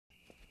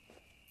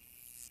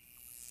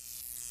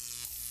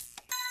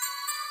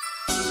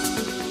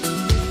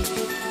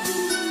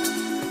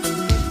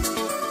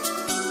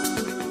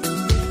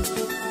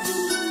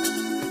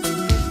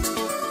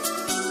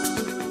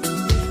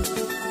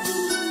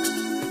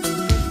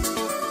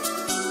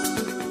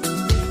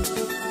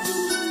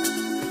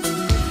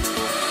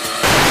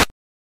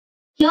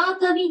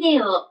トビ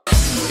デオ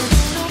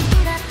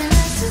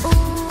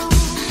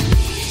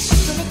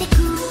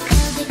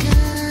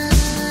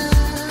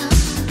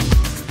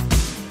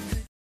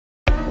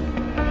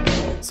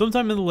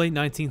Sometime in the late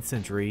 19th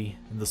century,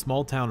 in the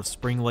small town of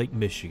Spring Lake,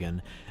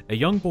 Michigan, a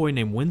young boy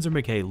named Winsor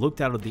McKay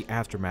looked out at the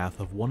aftermath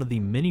of one of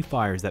the many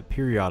fires that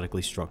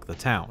periodically struck the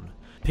town.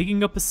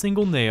 Picking up a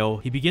single nail,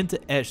 he began to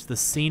etch the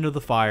scene of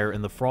the fire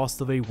in the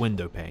frost of a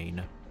window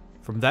pane.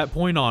 From that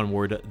point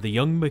onward, the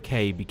young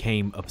McKay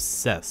became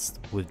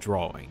obsessed with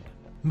drawing.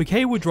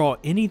 McKay would draw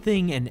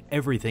anything and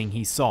everything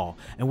he saw,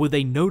 and with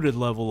a noted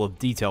level of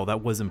detail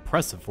that was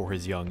impressive for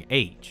his young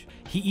age.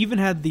 He even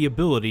had the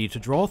ability to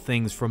draw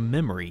things from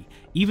memory,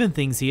 even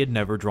things he had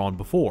never drawn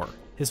before.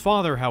 His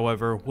father,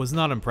 however, was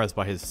not impressed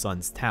by his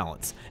son's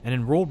talents, and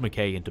enrolled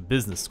McKay into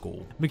business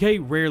school.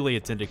 McKay rarely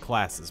attended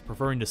classes,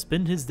 preferring to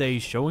spend his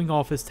days showing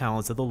off his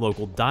talents at the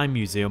local dime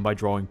museum by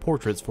drawing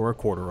portraits for a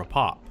quarter a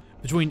pop.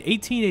 Between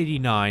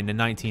 1889 and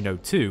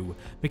 1902,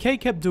 McKay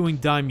kept doing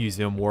dime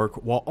museum work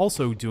while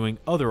also doing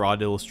other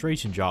odd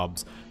illustration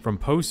jobs, from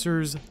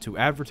posters to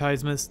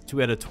advertisements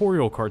to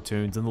editorial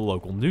cartoons in the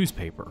local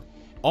newspaper,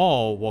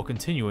 all while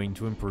continuing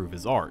to improve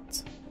his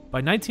art.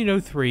 By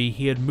 1903,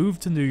 he had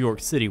moved to New York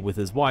City with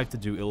his wife to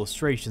do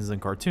illustrations and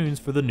cartoons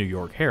for the New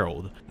York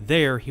Herald.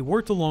 There, he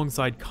worked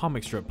alongside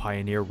comic strip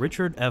pioneer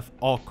Richard F.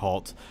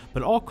 Alcott,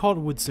 but Alcott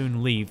would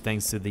soon leave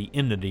thanks to the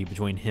enmity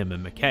between him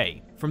and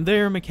McKay. From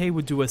there, McKay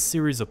would do a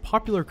series of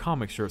popular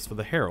comic strips for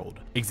the Herald.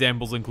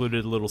 Examples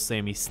included Little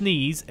Sammy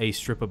Sneeze, a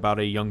strip about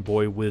a young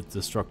boy with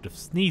destructive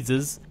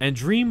sneezes, and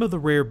Dream of the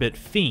Rarebit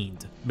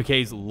Fiend,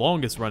 McKay's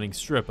longest-running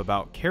strip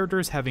about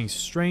characters having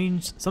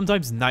strange,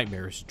 sometimes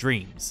nightmarish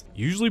dreams,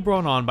 usually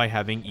brought on by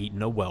having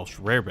eaten a Welsh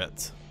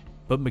rarebit.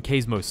 But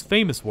McKay's most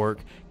famous work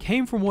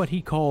came from what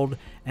he called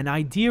an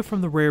idea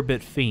from the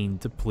rarebit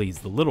fiend to please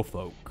the little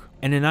folk.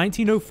 And in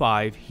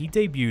 1905, he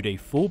debuted a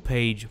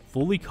full-page,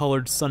 fully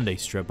colored Sunday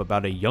strip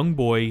about a young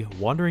boy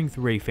wandering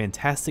through a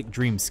fantastic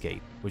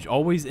dreamscape, which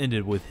always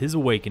ended with his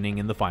awakening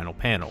in the final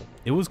panel.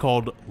 It was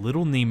called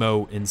Little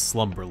Nemo in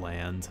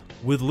Slumberland.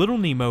 With Little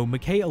Nemo,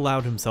 McKay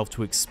allowed himself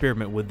to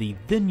experiment with the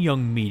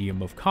then-young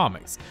medium of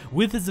comics.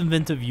 With his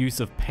inventive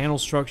use of panel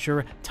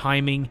structure,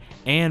 timing,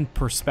 and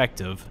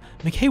perspective,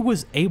 McKay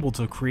was able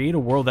to create a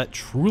world that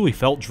truly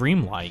felt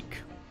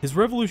dreamlike. His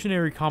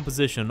revolutionary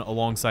composition,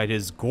 alongside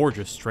his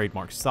gorgeous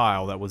trademark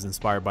style that was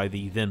inspired by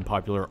the then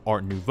popular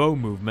Art Nouveau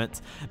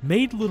movement,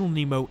 made Little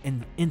Nemo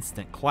an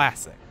instant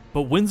classic.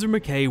 But Winsor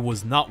McKay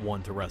was not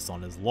one to rest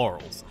on his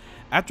laurels.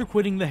 After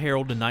quitting the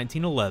Herald in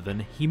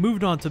 1911, he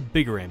moved on to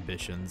bigger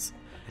ambitions.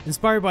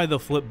 Inspired by the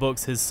flip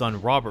books his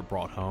son Robert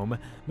brought home,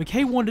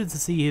 McKay wanted to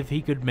see if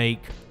he could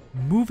make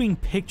moving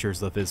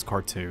pictures of his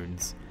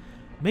cartoons.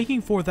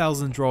 Making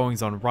 4,000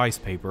 drawings on rice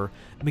paper,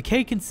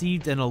 McKay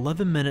conceived an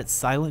 11-minute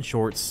silent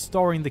short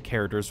starring the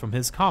characters from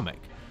his comic.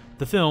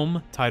 The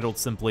film, titled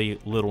simply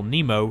Little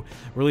Nemo,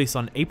 released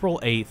on April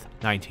 8,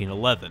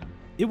 1911.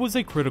 It was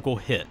a critical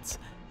hit,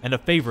 and a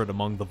favorite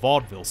among the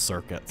vaudeville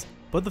circuit.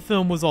 But the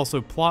film was also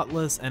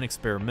plotless and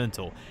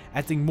experimental,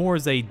 acting more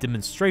as a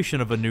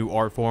demonstration of a new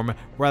art form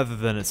rather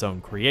than its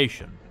own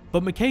creation.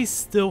 But McKay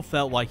still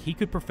felt like he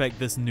could perfect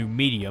this new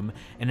medium,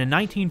 and in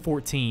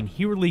 1914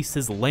 he released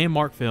his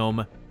landmark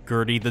film,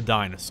 Gertie the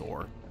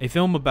Dinosaur, a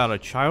film about a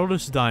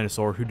childish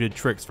dinosaur who did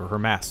tricks for her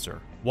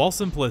master. While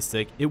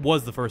simplistic, it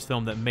was the first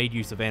film that made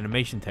use of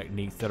animation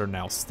techniques that are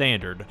now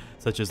standard,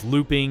 such as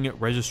looping,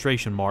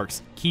 registration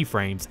marks,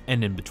 keyframes,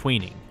 and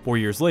in-betweening. 4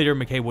 years later,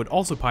 McKay would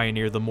also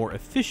pioneer the more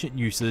efficient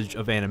usage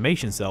of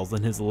animation cells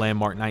in his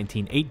landmark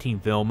 1918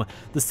 film,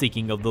 The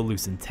Seeking of the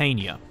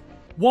Lusitania.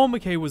 While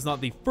McKay was not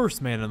the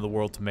first man in the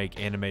world to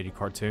make animated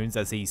cartoons,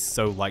 as he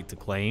so liked to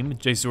claim,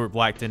 J. Stuart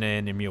Blackton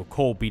and Emil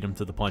Cole beat him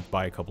to the punch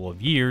by a couple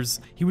of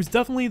years, he was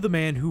definitely the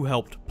man who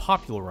helped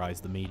popularize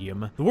the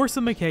medium. The works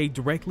of McKay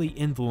directly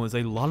influenced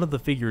a lot of the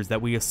figures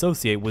that we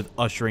associate with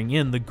ushering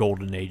in the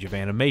golden age of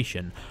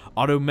animation: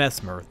 Otto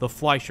Messmer, the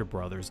Fleischer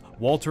Brothers,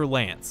 Walter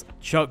Lantz,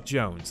 Chuck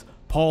Jones,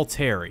 Paul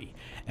Terry,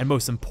 and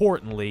most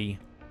importantly,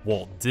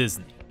 Walt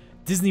Disney.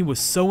 Disney was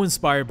so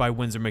inspired by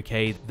Winsor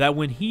McKay that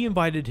when he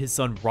invited his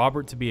son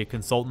Robert to be a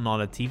consultant on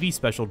a TV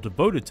special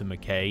devoted to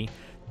McKay,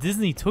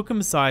 Disney took him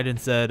aside and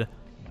said,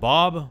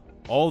 "Bob,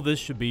 all this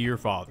should be your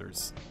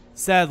father's."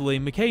 Sadly,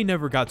 McKay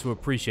never got to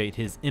appreciate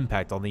his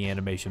impact on the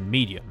animation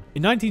medium.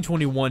 In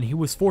 1921, he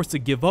was forced to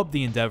give up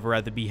the endeavor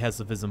at the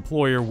behest of his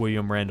employer,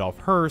 William Randolph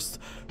Hearst,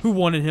 who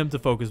wanted him to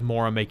focus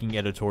more on making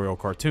editorial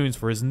cartoons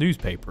for his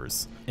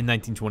newspapers. In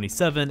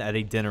 1927, at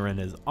a dinner in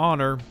his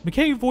honor,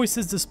 McKay voiced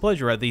his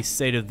displeasure at the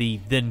state of the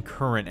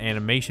then-current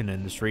animation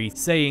industry,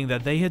 saying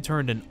that they had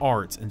turned an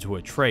art into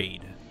a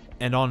trade.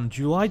 And on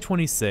July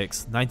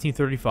 26,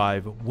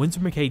 1935,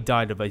 Winsor McKay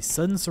died of a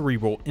sudden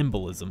cerebral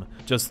embolism,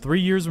 just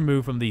 3 years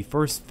removed from the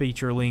first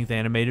feature-length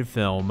animated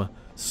film,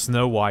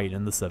 Snow White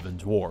and the Seven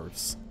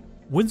Dwarfs.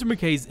 Winsor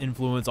McKay's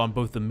influence on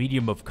both the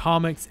medium of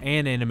comics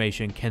and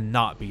animation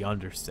cannot be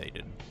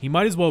understated. He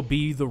might as well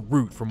be the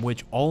root from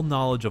which all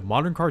knowledge of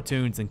modern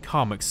cartoons and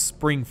comics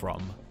spring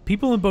from.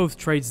 People in both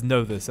trades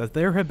know this, as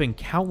there have been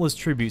countless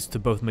tributes to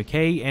both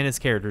McKay and his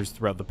characters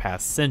throughout the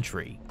past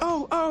century.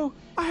 Oh,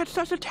 I had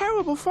such a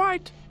terrible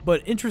fight.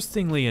 But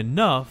interestingly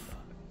enough,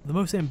 the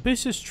most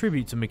ambitious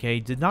tribute to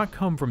McKay did not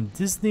come from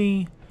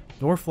Disney,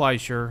 nor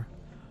Fleischer,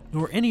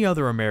 nor any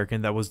other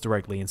American that was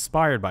directly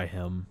inspired by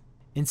him.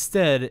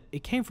 Instead,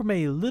 it came from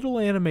a little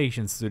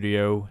animation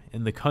studio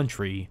in the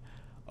country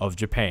of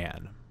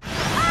Japan.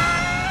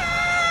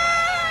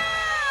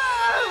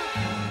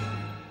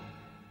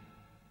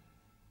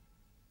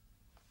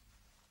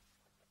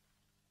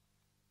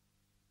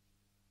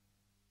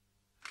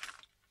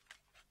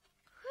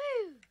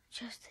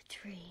 Just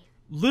a dream.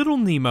 Little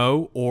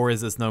Nemo, or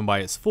as it's known by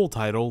its full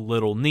title,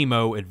 Little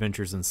Nemo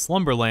Adventures in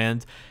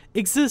Slumberland,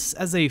 exists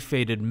as a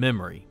faded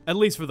memory, at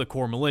least for the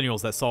core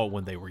millennials that saw it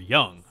when they were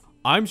young.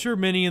 I'm sure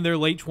many in their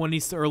late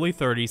 20s to early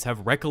 30s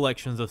have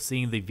recollections of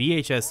seeing the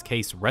VHS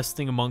case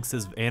resting amongst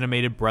his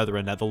animated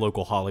brethren at the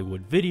local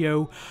Hollywood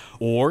Video,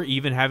 or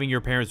even having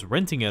your parents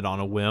renting it on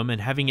a whim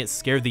and having it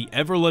scare the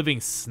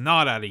ever-living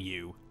snot out of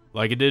you,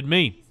 like it did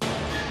me.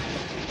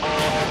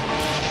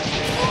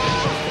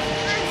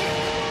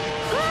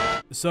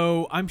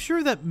 So, I'm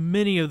sure that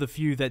many of the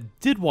few that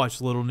did watch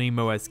Little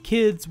Nemo as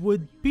kids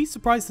would be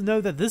surprised to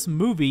know that this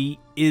movie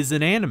is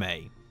an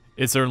anime.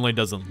 It certainly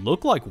doesn't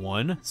look like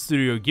one.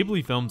 Studio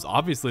Ghibli films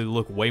obviously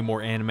look way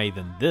more anime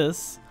than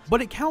this.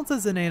 But it counts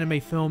as an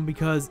anime film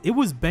because it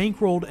was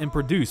bankrolled and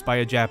produced by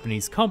a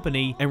Japanese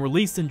company and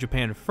released in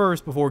Japan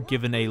first before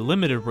given a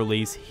limited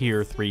release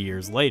here 3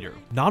 years later.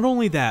 Not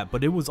only that,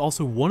 but it was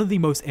also one of the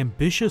most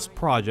ambitious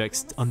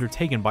projects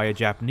undertaken by a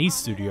Japanese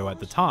studio at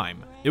the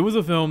time. It was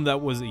a film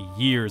that was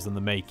years in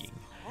the making.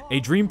 A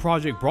dream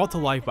project brought to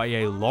life by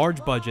a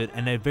large budget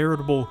and a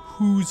veritable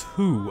who's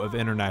who of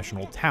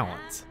international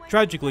talent.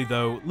 Tragically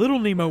though, Little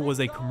Nemo was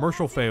a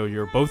commercial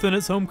failure both in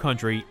its home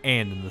country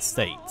and in the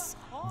States.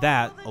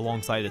 That,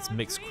 alongside its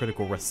mixed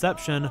critical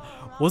reception,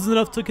 wasn't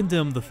enough to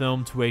condemn the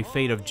film to a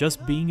fate of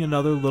just being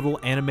another little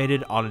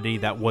animated oddity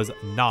that was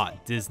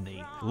not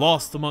Disney,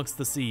 lost amongst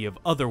the sea of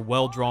other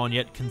well-drawn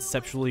yet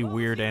conceptually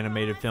weird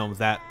animated films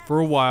that, for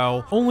a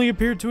while, only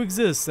appeared to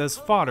exist as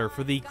fodder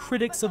for the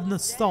critics of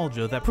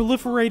nostalgia that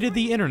proliferated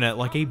the internet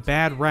like a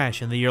bad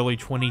rash in the early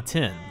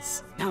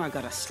 2010s. Now I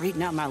gotta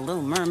straighten out my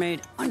Little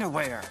Mermaid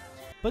underwear.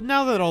 But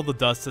now that all the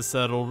dust has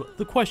settled,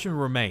 the question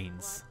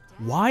remains.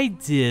 Why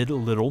did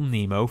Little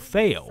Nemo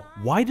fail?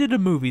 Why did a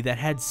movie that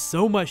had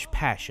so much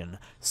passion,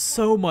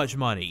 so much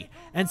money,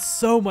 and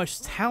so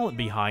much talent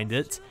behind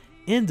it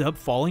end up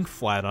falling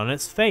flat on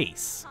its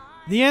face?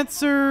 The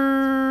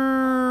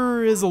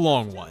answer is a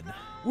long one.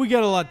 We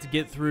got a lot to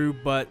get through,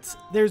 but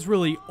there's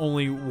really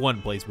only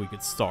one place we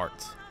could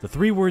start. The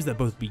three words that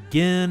both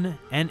begin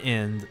and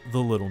end the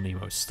Little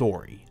Nemo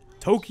story.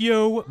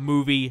 Tokyo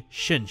Movie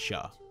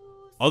Shinsha,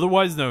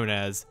 otherwise known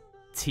as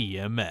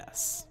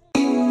TMS.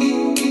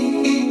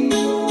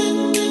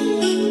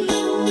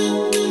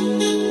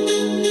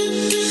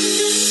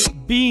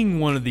 Being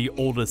one of the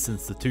oldest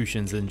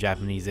institutions in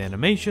Japanese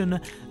animation,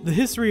 the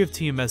history of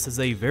TMS is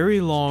a very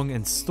long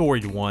and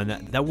storied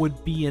one that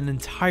would be an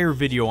entire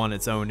video on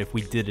its own if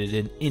we did it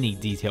in any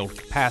detailed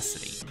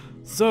capacity.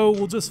 So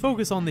we'll just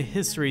focus on the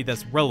history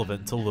that's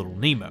relevant to Little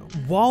Nemo.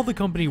 While the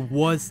company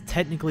was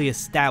technically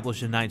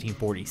established in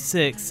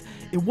 1946,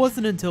 it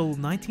wasn't until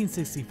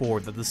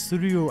 1964 that the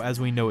studio as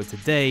we know it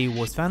today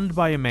was founded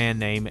by a man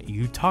named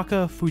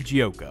Yutaka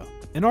Fujioka.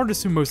 An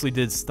artist who mostly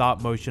did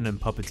stop motion and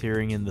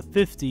puppeteering in the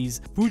 50s,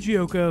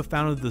 Fujioka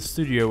founded the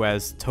studio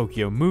as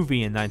Tokyo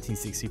Movie in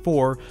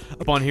 1964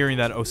 upon hearing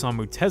that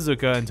Osamu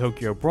Tezuka and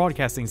Tokyo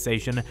Broadcasting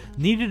Station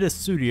needed a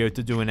studio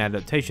to do an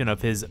adaptation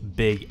of his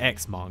Big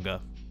X manga.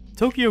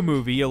 Tokyo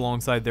Movie,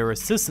 alongside their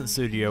assistant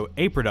studio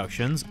A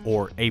Productions,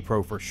 or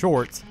APRO for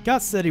short,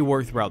 got steady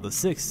work throughout the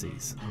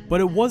 60s,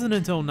 but it wasn't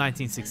until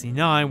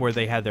 1969 where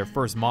they had their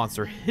first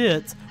monster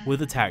hit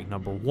with Attack No.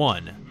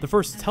 1, the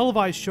first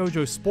televised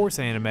shoujo sports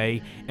anime,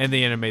 and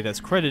the anime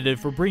that's credited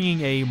for bringing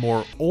a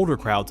more older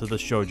crowd to the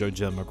shoujo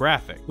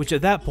demographic, which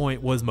at that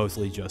point was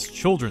mostly just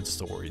children's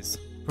stories.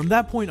 From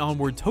that point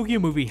onward, Tokyo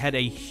Movie had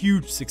a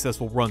huge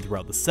successful run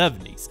throughout the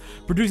 70s,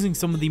 producing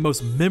some of the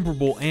most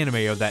memorable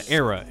anime of that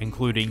era,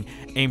 including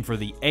Aim for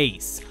the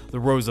Ace, The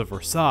Rose of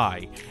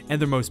Versailles,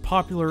 and their most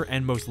popular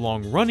and most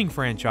long-running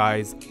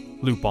franchise,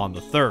 Lupin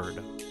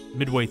III.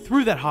 Midway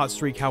through that hot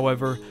streak,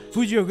 however,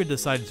 Fujioka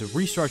decided to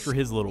restructure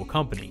his little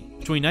company.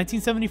 Between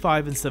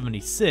 1975 and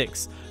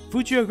 76,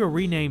 Fujioka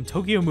renamed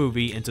Tokyo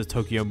Movie into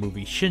Tokyo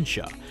Movie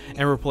Shinsha,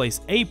 and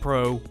replaced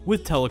APRO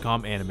with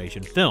Telecom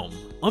Animation Film.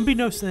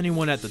 Unbeknownst to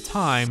anyone at the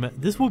time,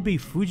 this would be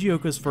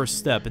Fujioka's first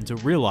step into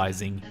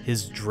realizing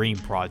his dream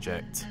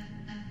project.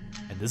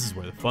 And this is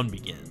where the fun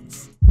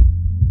begins.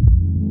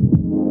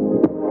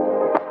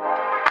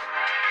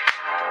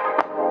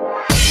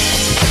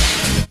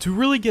 To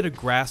really get a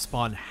grasp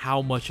on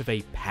how much of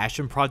a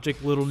passion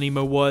project Little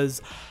Nemo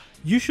was,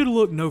 you should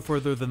look no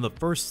further than the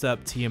first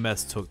step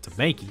TMS took to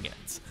making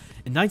it.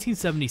 In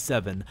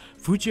 1977,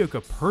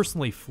 Fujioka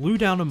personally flew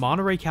down to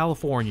Monterey,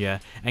 California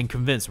and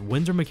convinced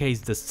Winsor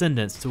McCay's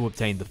descendants to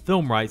obtain the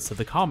film rights to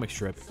the comic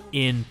strip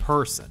in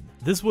person.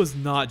 This was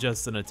not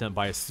just an attempt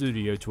by a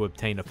studio to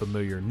obtain a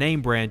familiar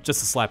name brand just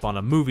to slap on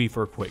a movie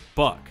for a quick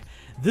buck.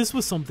 This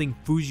was something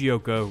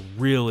Fujioka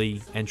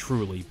really and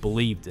truly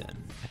believed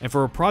in. And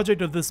for a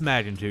project of this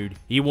magnitude,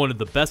 he wanted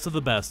the best of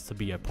the best to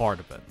be a part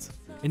of it.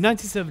 In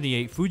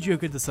 1978,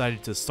 Fujioka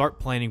decided to start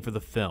planning for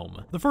the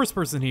film. The first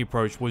person he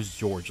approached was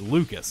George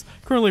Lucas,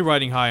 currently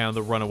riding high on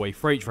the runaway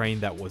freight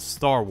train that was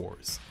Star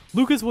Wars.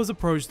 Lucas was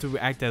approached to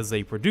act as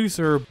a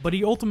producer, but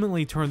he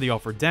ultimately turned the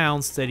offer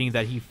down, stating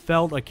that he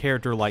felt a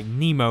character like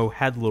Nemo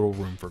had little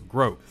room for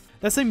growth.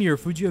 That same year,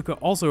 Fujioka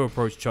also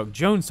approached Chuck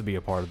Jones to be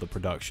a part of the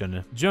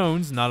production.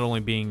 Jones, not only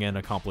being an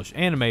accomplished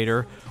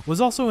animator, was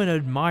also an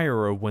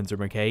admirer of Winsor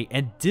McCay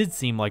and did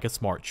seem like a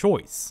smart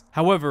choice.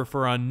 However,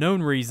 for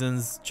unknown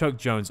reasons, Chuck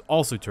Jones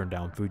also turned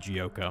down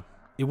Fujioka.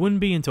 It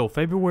wouldn't be until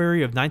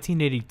February of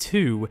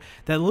 1982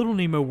 that Little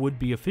Nemo would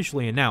be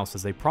officially announced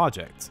as a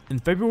project. In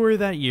February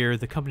of that year,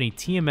 the company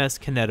TMS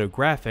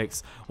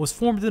Kinetographics was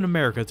formed in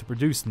America to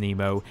produce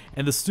Nemo,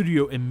 and the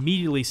studio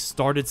immediately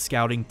started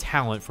scouting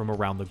talent from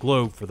around the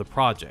globe for the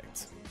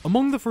project.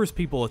 Among the first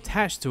people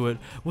attached to it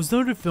was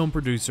noted film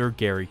producer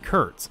Gary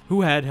Kurtz,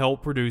 who had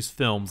helped produce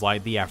films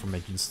like the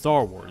aforementioned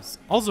Star Wars.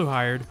 Also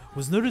hired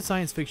was noted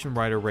science fiction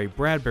writer Ray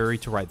Bradbury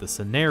to write the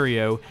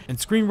scenario, and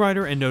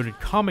screenwriter and noted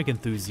comic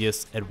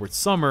enthusiast Edward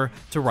Summer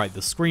to write the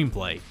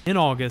screenplay. In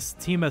August,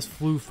 TMS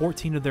flew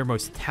 14 of their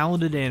most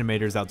talented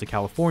animators out to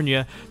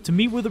California to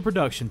meet with the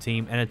production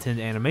team and attend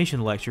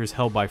animation lectures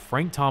held by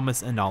Frank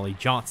Thomas and Ollie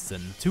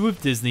Johnston, two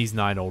of Disney's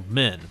 9 old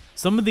men.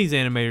 Some of these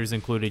animators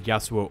included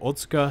Yasuo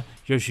Otsuka,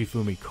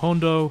 Yoshifumi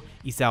Kondo,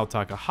 Isao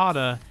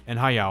Takahata, and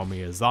Hayao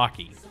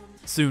Miyazaki.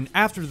 Soon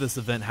after this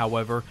event,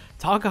 however,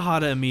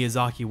 Takahata and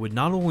Miyazaki would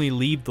not only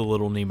leave the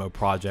Little Nemo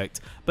project,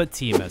 but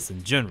TMS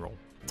in general.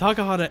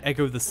 Takahata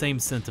echoed the same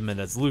sentiment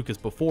as Lucas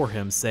before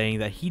him, saying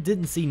that he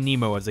didn't see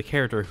Nemo as a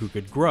character who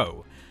could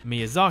grow.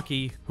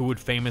 Miyazaki, who would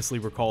famously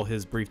recall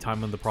his brief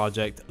time on the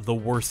project the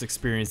worst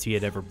experience he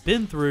had ever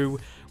been through,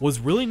 was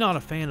really not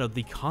a fan of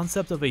the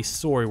concept of a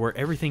story where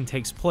everything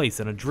takes place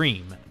in a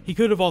dream. He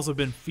could have also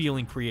been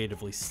feeling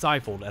creatively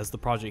stifled, as the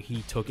project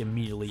he took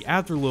immediately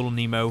after Little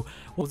Nemo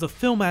was a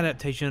film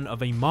adaptation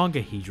of a manga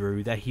he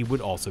drew that he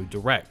would also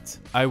direct.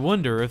 I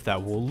wonder if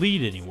that will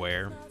lead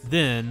anywhere.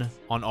 Then,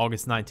 on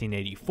August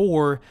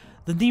 1984,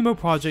 the Nemo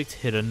project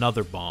hit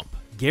another bump.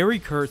 Gary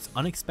Kurtz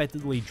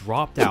unexpectedly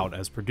dropped out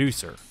as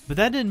producer. But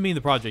that didn't mean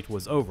the project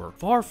was over.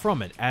 Far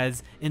from it,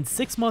 as in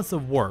 6 months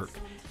of work,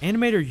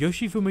 animator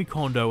Yoshifumi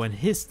Kondo and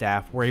his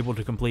staff were able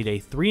to complete a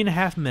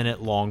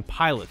 3.5-minute long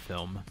pilot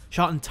film.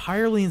 Shot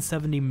entirely in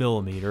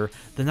 70mm,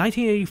 the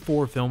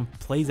 1984 film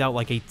plays out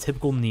like a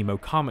typical Nemo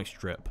comic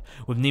strip,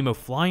 with Nemo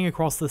flying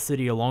across the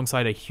city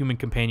alongside a human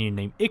companion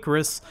named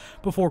Icarus,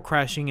 before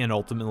crashing and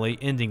ultimately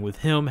ending with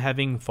him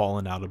having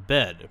fallen out of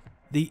bed.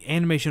 The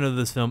animation of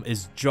this film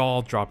is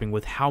jaw-dropping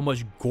with how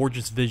much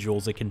gorgeous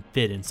visuals it can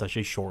fit in such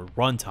a short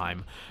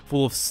runtime,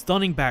 full of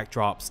stunning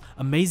backdrops,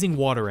 amazing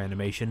water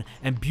animation,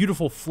 and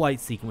beautiful flight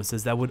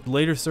sequences that would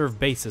later serve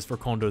basis for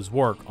Kondo's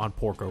work on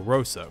Porco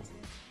Rosso.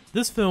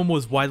 This film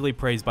was widely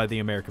praised by the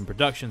American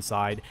production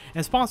side,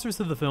 and sponsors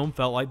of the film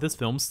felt like this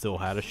film still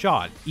had a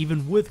shot,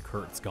 even with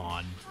Kurtz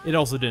gone. It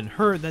also didn't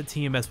hurt that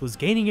TMS was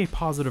gaining a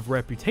positive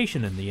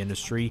reputation in the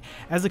industry,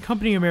 as a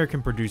company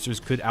American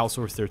producers could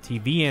outsource their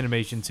TV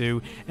animation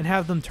to and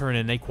have them turn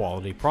in a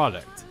quality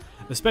product,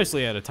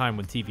 especially at a time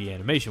when TV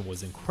animation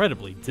was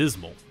incredibly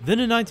dismal.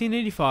 Then in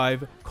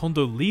 1985,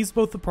 Kondo leaves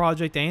both the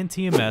project and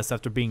TMS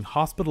after being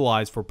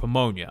hospitalized for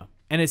pneumonia.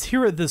 And it's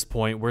here at this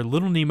point where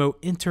Little Nemo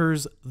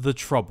enters the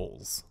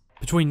troubles.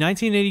 Between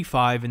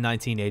 1985 and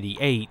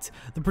 1988,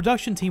 the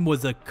production team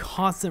was a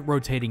constant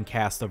rotating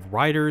cast of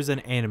writers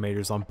and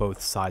animators on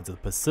both sides of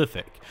the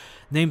Pacific.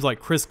 Names like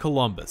Chris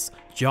Columbus,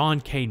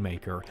 John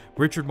Canemaker,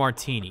 Richard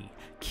Martini,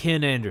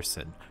 Ken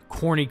Anderson,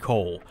 Corny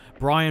Cole,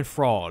 Brian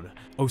Fraud,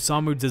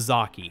 Osamu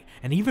Dezaki,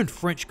 and even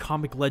French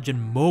comic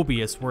legend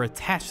Mobius were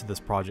attached to this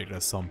project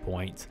at some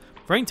point.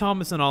 Frank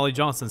Thomas and Ollie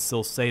Johnston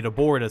still stayed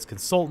aboard as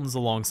consultants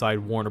alongside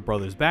Warner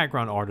Brothers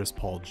background artist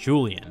Paul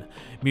Julian.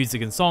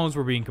 Music and songs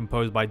were being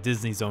composed by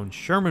Disney's own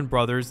Sherman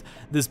Brothers,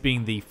 this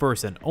being the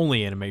first and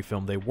only anime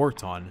film they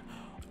worked on,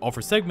 all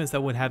for segments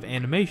that would have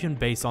animation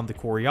based on the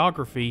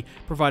choreography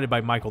provided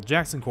by Michael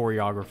Jackson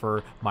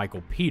choreographer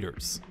Michael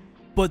Peters.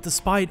 But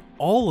despite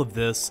all of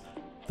this,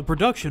 the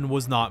production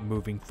was not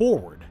moving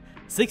forward.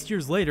 6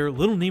 years later,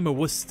 Little Nemo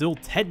was still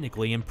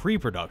technically in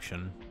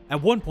pre-production.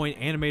 At one point,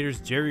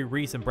 animators Jerry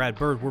Reese and Brad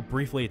Bird were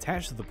briefly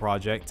attached to the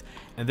project,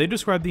 and they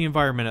described the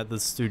environment at the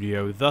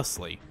studio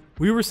thusly.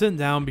 We were sent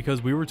down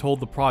because we were told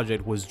the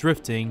project was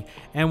drifting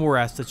and were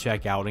asked to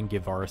check out and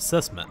give our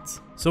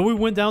assessments. So we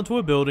went down to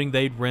a building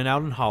they'd rent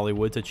out in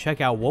Hollywood to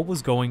check out what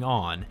was going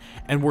on,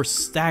 and were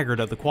staggered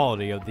at the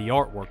quality of the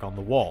artwork on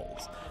the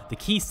walls. The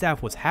key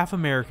staff was half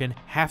American,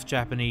 half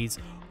Japanese,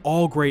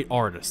 all great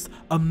artists,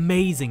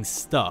 amazing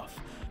stuff.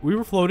 We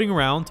were floating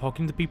around,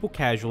 talking to people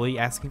casually,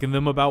 asking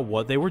them about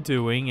what they were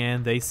doing,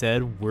 and they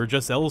said, "We're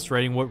just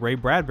illustrating what Ray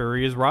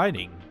Bradbury is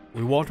writing."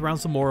 We walked around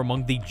some more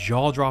among the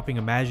jaw-dropping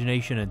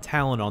imagination and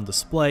talent on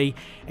display,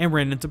 and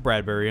ran into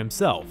Bradbury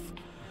himself.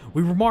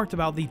 We remarked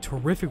about the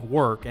terrific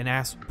work and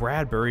asked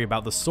Bradbury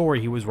about the story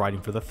he was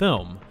writing for the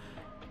film.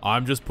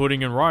 "I'm just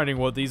putting in writing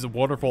what these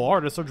wonderful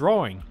artists are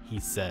drawing," he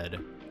said.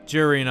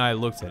 Jerry and I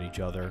looked at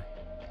each other.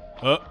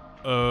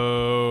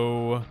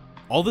 Uh-oh.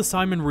 All this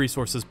time and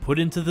resources put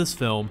into this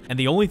film, and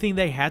the only thing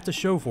they had to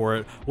show for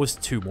it was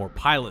 2 more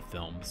pilot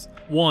films.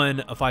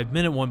 One, a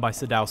 5-minute one by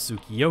Sadao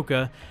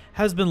Tsukioka,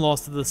 has been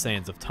lost to the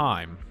sands of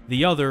time.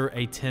 The other,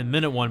 a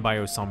 10-minute one by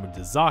Osamu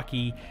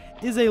Dezaki,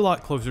 is a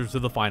lot closer to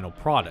the final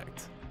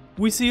product.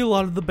 We see a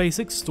lot of the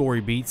basic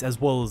story beats as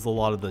well as a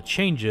lot of the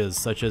changes,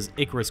 such as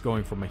Icarus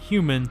going from a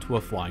human to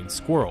a flying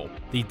squirrel.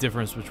 The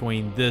difference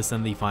between this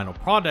and the final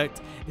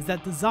product is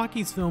that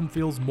Dezaki's film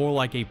feels more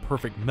like a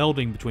perfect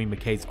melding between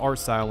McKay's art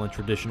style and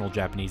traditional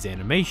Japanese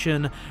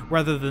animation,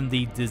 rather than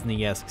the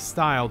Disney-esque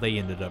style they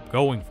ended up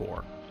going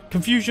for.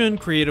 Confusion,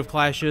 creative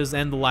clashes,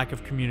 and the lack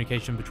of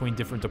communication between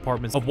different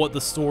departments of what the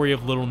story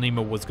of Little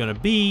Nemo was going to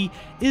be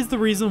is the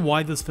reason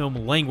why this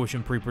film languished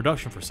in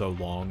pre-production for so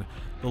long.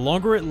 The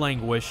longer it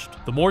languished,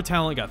 the more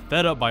talent got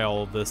fed up by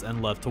all of this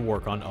and left to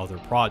work on other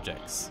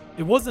projects.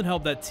 It wasn't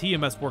helped that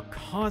TMS were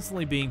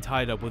constantly being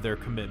tied up with their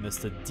commitments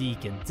to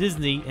DiC and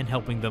Disney in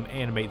helping them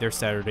animate their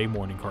Saturday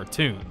morning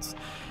cartoons.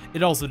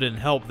 It also didn't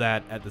help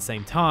that, at the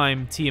same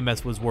time,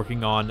 TMS was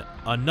working on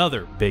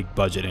another big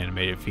budget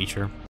animated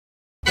feature.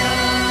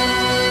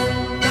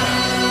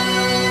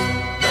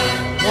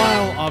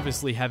 While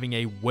obviously having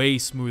a way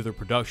smoother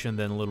production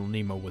than Little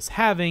Nemo was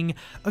having,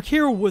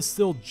 Akira was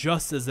still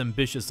just as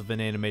ambitious of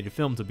an animated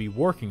film to be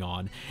working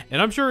on,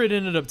 and I'm sure it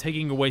ended up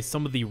taking away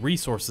some of the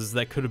resources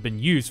that could have been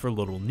used for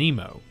Little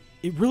Nemo.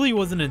 It really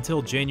wasn't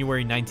until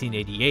January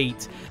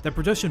 1988 that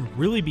production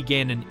really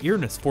began in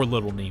earnest for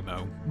Little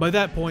Nemo. By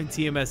that point,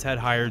 TMS had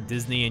hired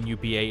Disney and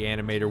UPA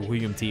animator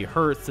William T.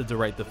 Hertz to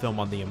direct the film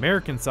on the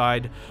American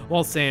side,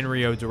 while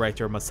Sanrio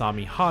director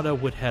Masami Hata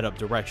would head up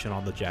direction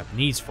on the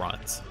Japanese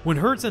front. When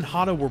Hertz and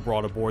Hata were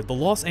brought aboard, the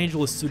Los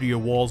Angeles studio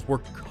walls were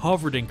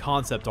covered in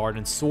concept art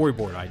and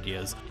storyboard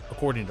ideas.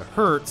 According to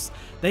Hertz,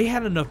 they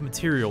had enough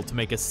material to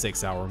make a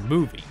 6-hour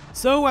movie.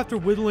 So after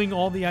whittling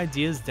all the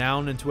ideas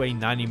down into a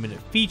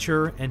 90-minute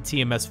feature and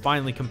TMS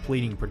finally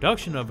completing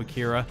production of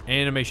Akira,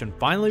 animation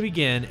finally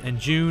began in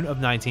June of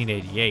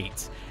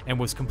 1988 and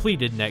was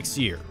completed next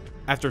year.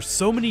 After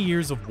so many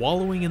years of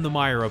wallowing in the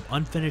mire of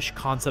unfinished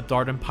concept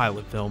art and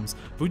pilot films,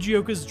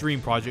 Fujioka's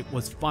dream project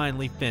was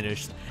finally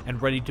finished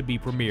and ready to be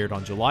premiered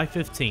on July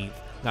 15,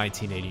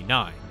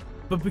 1989.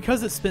 But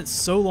because it spent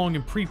so long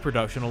in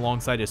pre-production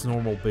alongside its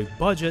normal big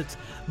budget,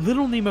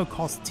 Little Nemo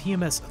cost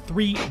TMS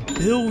 3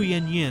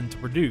 billion yen to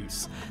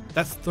produce.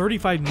 That's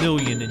 35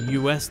 million in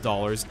US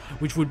dollars,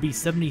 which would be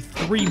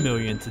 73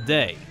 million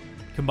today.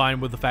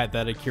 Combined with the fact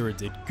that Akira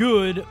did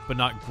good, but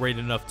not great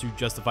enough to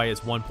justify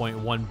its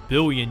 1.1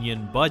 billion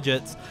yen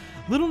budget,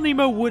 Little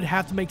Nemo would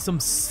have to make some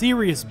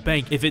serious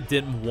bank if it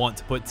didn't want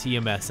to put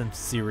TMS in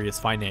serious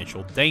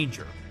financial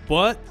danger.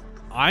 But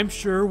I'm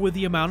sure with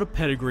the amount of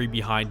pedigree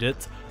behind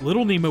it,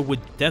 Little Nemo would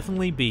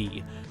definitely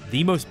be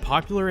the most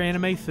popular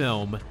anime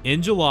film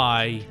in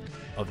July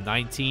of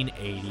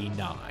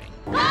 1989.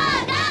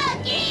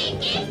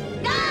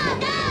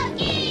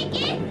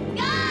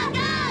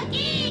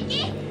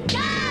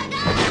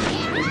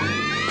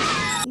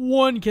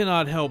 One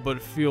cannot help but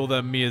feel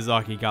that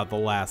Miyazaki got the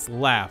last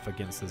laugh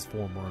against his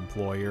former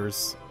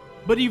employers.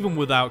 But even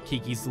without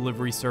Kiki's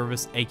Delivery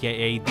Service,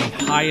 aka the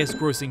highest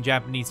grossing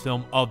Japanese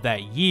film of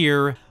that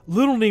year,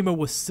 Little Nemo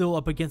was still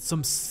up against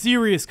some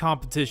serious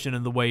competition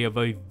in the way of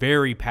a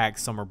very packed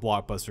summer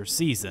blockbuster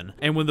season.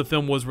 And when the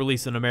film was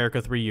released in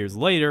America 3 years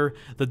later,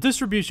 the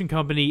distribution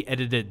company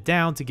edited it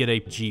down to get a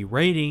G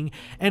rating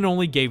and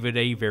only gave it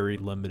a very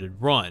limited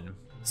run.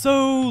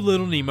 So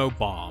Little Nemo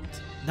bombed,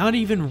 not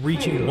even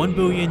reaching 1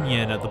 billion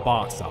yen at the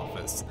box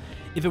office.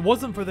 If it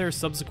wasn't for their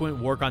subsequent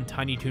work on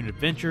Tiny Toon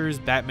Adventures,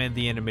 Batman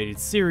the Animated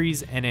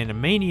Series, and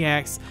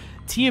Animaniacs,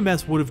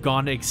 TMS would have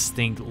gone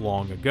extinct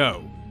long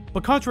ago.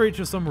 But contrary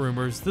to some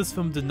rumors, this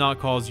film did not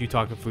cause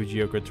Yutaka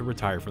Fujioka to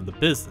retire from the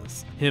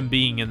business. Him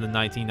being in the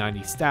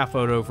 1990 staff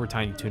photo for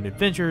Tiny Toon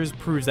Adventures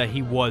proves that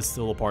he was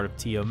still a part of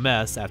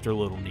TMS after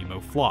Little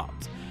Nemo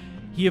flopped.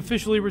 He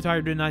officially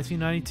retired in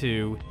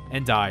 1992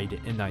 and died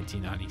in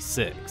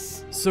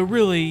 1996. So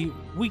really,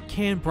 we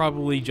can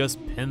probably just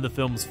pin the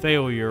film's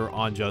failure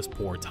on just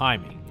poor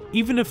timing.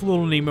 Even if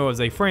Little Nemo as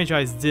a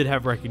franchise did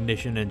have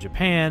recognition in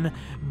Japan,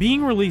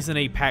 being released in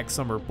a packed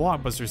summer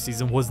blockbuster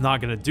season was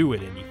not going to do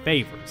it any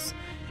favors.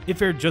 It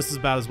fared just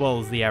about as well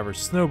as the average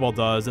Snowball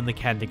does in the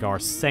Kandigar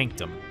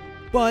Sanctum.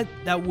 But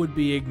that would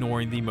be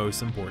ignoring the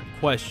most important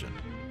question.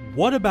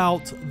 What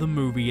about the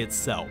movie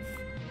itself?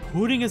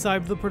 Putting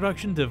aside the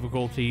production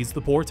difficulties, the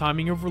poor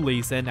timing of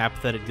release, and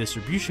apathetic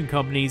distribution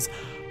companies,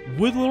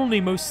 would Little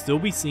Nemo still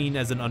be seen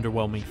as an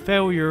underwhelming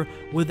failure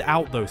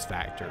without those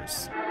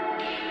factors?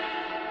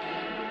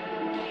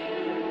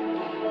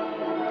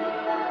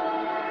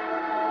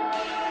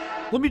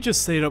 Let me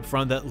just say it up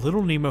front that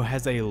Little Nemo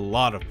has a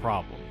lot of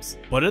problems,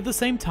 but at the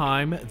same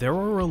time, there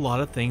are a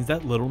lot of things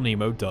that Little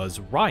Nemo does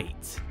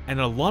right,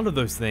 and a lot of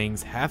those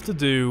things have to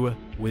do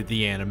with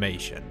the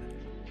animation.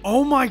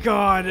 Oh my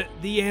god,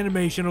 the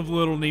animation of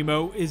Little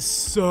Nemo is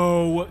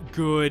so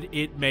good,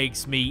 it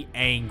makes me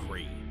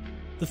angry.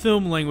 The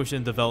film languished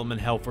in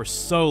development hell for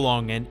so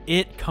long, and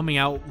it coming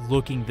out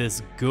looking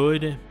this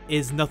good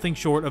is nothing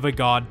short of a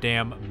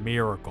goddamn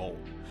miracle.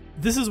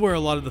 This is where a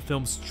lot of the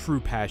film's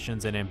true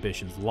passions and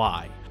ambitions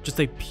lie.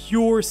 Just a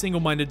pure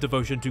single-minded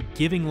devotion to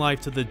giving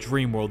life to the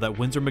dream world that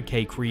Winsor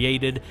McCay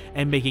created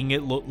and making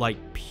it look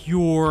like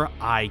pure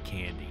eye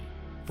candy.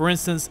 For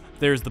instance,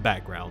 there's the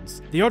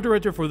backgrounds. The art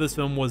director for this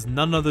film was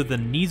none other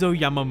than Nizo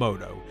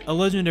Yamamoto, a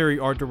legendary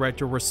art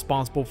director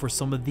responsible for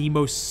some of the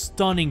most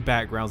stunning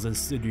backgrounds in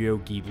Studio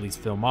Ghibli's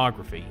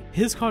filmography.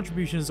 His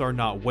contributions are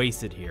not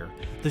wasted here.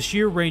 The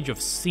sheer range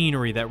of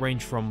scenery that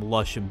range from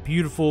lush and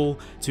beautiful,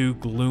 to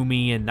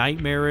gloomy and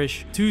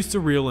nightmarish, to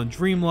surreal and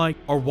dreamlike,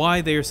 are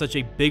why they are such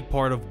a big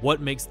part of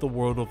what makes the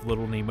world of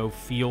Little Nemo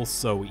feel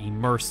so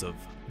immersive.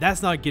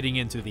 That's not getting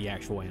into the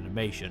actual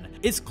animation.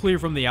 It's clear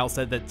from the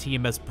outset that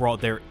TMS brought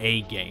their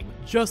A game.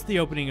 Just the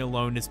opening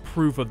alone is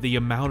proof of the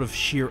amount of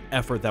sheer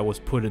effort that was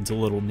put into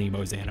Little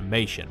Nemo's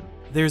animation.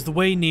 There's the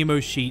way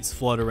Nemo's sheets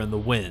flutter in the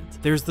wind.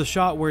 There's the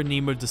shot where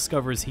Nemo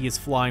discovers he is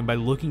flying by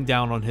looking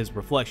down on his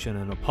reflection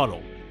in a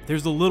puddle.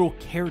 There's the little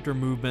character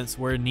movements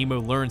where Nemo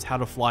learns how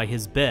to fly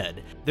his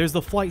bed. There's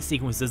the flight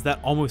sequences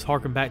that almost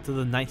harken back to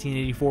the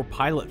 1984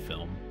 pilot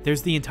film.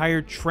 There's the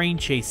entire train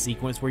chase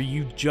sequence where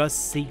you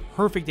just see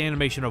perfect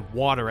animation of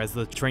water as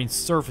the train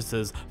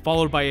surfaces,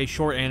 followed by a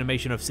short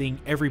animation of seeing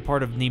every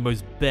part of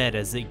Nemo's bed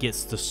as it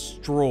gets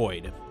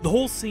destroyed. The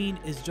whole scene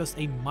is just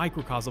a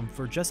microcosm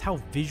for just how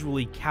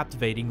visually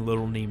captivating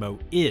Little Nemo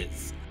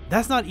is.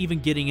 That's not even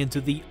getting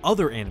into the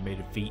other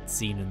animated feats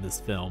seen in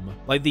this film,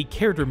 like the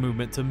character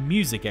movement to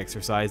music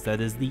exercise that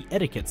is the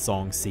etiquette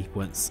song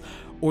sequence,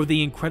 or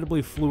the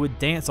incredibly fluid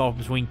dance-off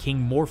between King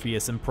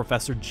Morpheus and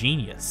Professor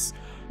Genius,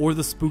 or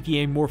the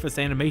spooky amorphous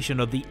animation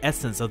of the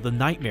essence of the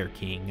Nightmare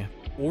King,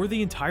 or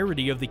the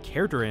entirety of the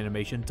character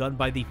animation done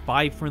by the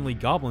 5 friendly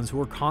goblins who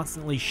are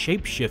constantly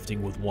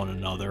shape-shifting with one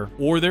another,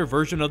 or their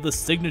version of the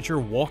signature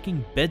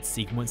walking bed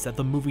sequence that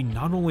the movie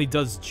not only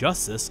does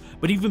justice,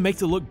 but even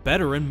makes it look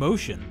better in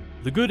motion.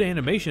 The good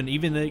animation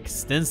even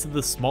extends to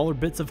the smaller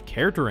bits of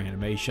character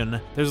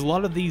animation. There's a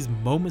lot of these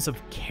moments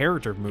of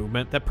character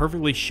movement that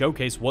perfectly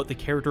showcase what the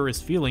character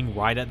is feeling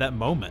right at that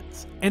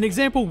moment. An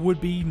example would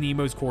be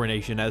Nemo's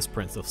coronation as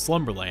Prince of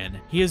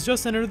Slumberland. He has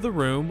just entered the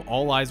room,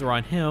 all eyes are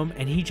on him,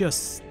 and he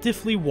just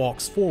stiffly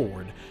walks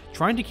forward,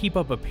 trying to keep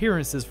up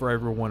appearances for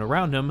everyone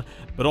around him,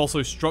 but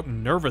also struck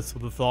nervous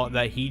with the thought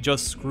that he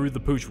just screwed the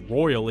pooch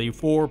royally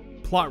for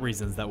plot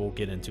reasons that we'll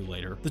get into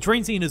later. The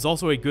train scene is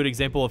also a good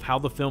example of how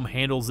the film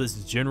handles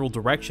its general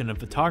direction and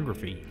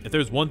photography. If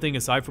there's one thing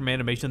aside from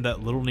animation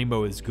that Little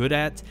Nemo is good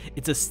at,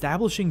 it's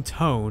establishing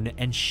tone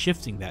and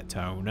shifting that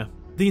tone.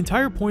 The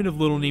entire point of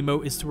Little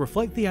Nemo is to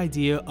reflect the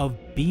idea of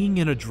being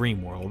in a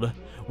dream world.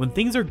 When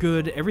things are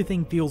good,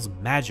 everything feels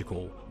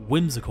magical,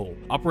 whimsical,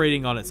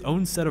 operating on its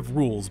own set of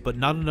rules, but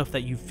not enough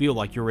that you feel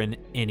like you're in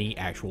any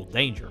actual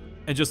danger.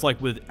 And just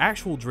like with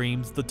actual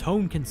dreams, the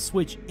tone can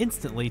switch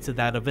instantly to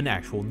that of an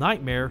actual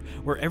nightmare,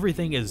 where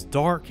everything is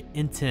dark,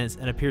 intense,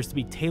 and appears to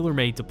be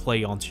tailor-made to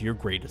play onto your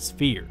greatest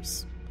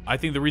fears. I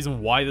think the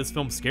reason why this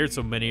film scared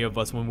so many of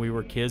us when we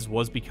were kids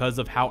was because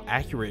of how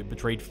accurate it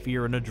portrayed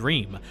fear in a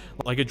dream.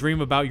 Like a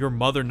dream about your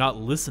mother not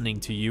listening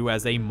to you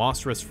as a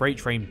monstrous freight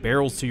train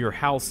barrels to your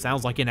house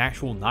sounds like an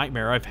actual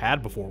nightmare I've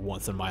had before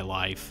once in my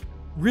life.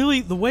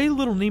 Really, the way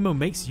Little Nemo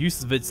makes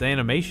use of its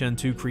animation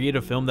to create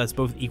a film that's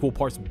both equal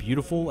parts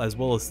beautiful as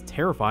well as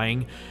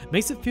terrifying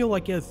makes it feel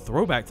like a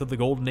throwback to the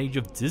golden age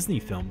of Disney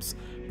films,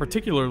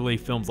 particularly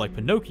films like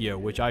Pinocchio,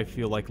 which I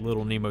feel like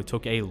Little Nemo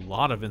took a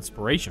lot of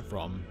inspiration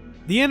from.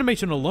 The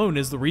animation alone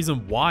is the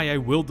reason why I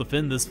will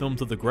defend this film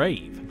to the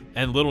grave,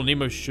 and Little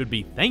Nemo should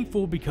be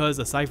thankful because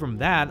aside from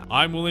that,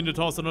 I'm willing to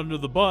toss it under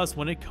the bus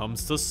when it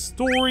comes to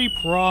story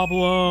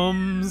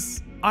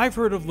problems. I've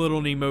heard of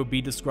Little Nemo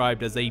be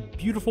described as a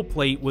beautiful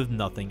plate with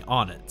nothing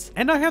on it,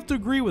 and I have to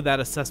agree with that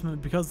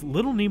assessment because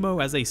Little Nemo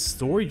as a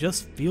story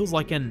just feels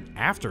like an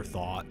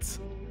afterthought.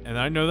 And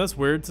I know that's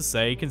weird to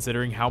say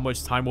considering how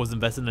much time was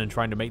invested in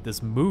trying to make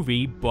this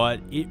movie, but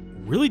it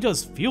really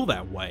does feel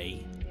that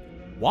way.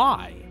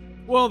 Why?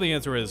 Well, the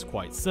answer is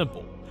quite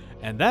simple,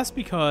 and that's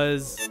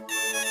because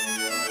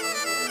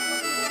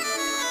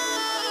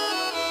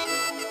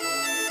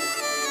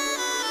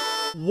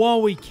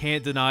while we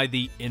can't deny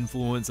the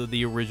influence of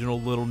the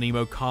original Little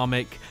Nemo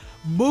comic,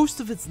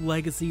 most of its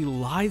legacy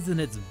lies in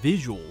its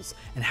visuals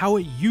and how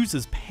it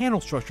uses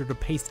panel structure to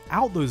pace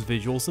out those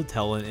visuals to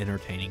tell an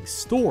entertaining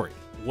story.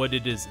 What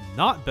it is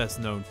not best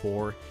known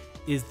for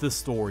is the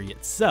story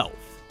itself.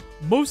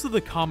 Most of the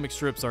comic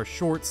strips are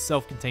short,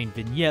 self-contained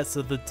vignettes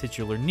of the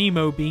titular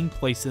Nemo being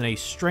placed in a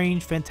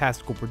strange,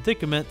 fantastical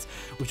predicament,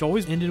 which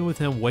always ended with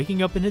him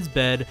waking up in his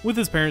bed with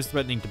his parents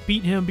threatening to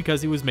beat him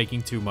because he was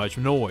making too much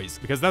noise,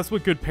 because that's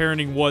what good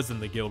parenting was in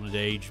the Gilded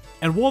Age.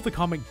 And while the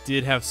comic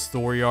did have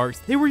story arcs,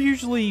 they were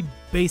usually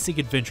basic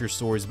adventure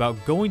stories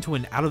about going to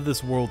an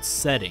out-of-this-world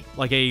setting,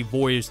 like a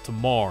voyage to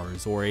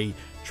Mars or a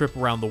trip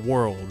around the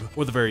world,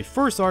 or the very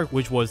first arc,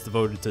 which was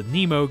devoted to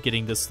Nemo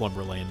getting to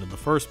Slumberland in the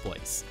first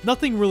place.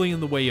 Nothing really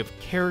in the way of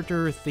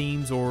character,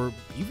 themes, or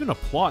even a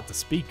plot to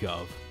speak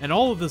of. And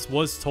all of this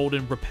was told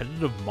in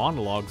repetitive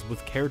monologues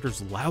with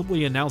characters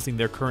loudly announcing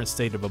their current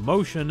state of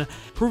emotion,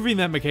 proving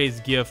that McKay's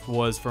gift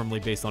was firmly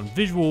based on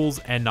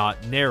visuals and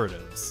not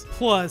narratives.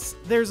 Plus,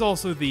 there's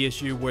also the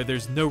issue where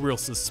there's no real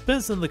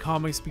suspense in the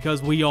comics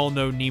because we all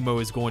know Nemo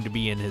is going to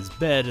be in his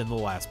bed in the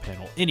last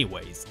panel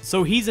anyways,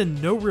 so he's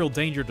in no real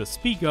danger to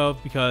speak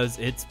of because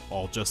it's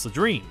all just a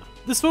dream.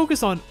 This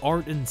focus on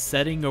art and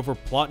setting over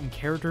plot and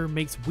character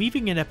makes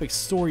weaving an epic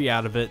story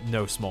out of it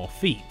no small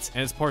feat,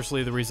 and it's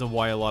partially the reason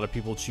why a lot of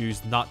people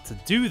choose not to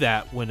do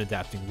that when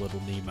adapting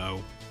Little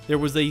Nemo. There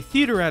was a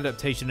theater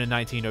adaptation in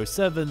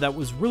 1907 that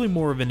was really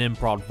more of an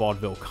improv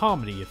vaudeville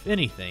comedy, if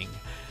anything.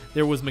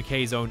 There was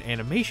McKay's own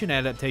animation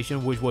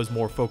adaptation, which was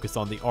more focused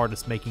on the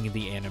artist making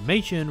the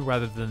animation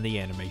rather than the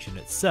animation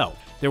itself.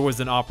 There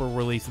was an opera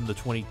released in the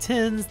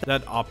 2010s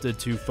that opted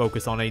to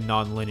focus on a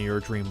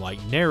non-linear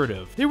dreamlike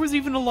narrative. There was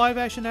even a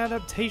live-action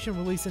adaptation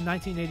released in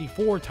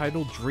 1984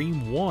 titled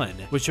Dream 1,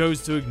 which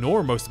chose to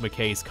ignore most of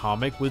McKay's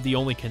comic, with the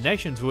only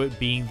connection to it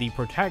being the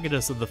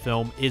protagonist of the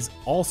film is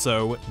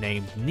also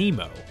named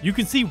Nemo. You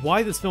can see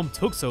why this film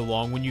took so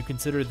long when you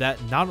consider that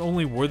not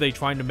only were they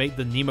trying to make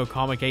the Nemo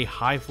comic a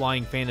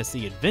high-flying fantasy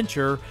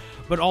adventure,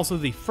 but also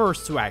the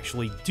first to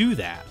actually do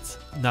that.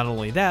 Not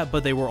only that,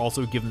 but they were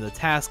also given the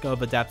task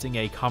of adapting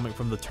a comic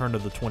from the turn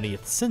of the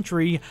 20th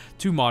century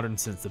to modern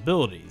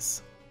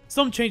sensibilities.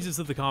 Some changes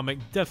to the comic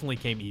definitely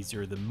came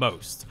easier than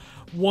most,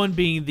 one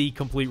being the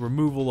complete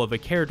removal of a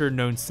character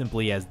known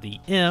simply as the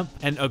Imp,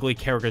 an ugly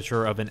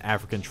caricature of an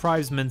African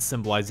tribesman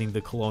symbolizing the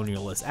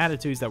colonialist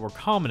attitudes that were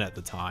common at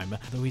the time,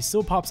 though he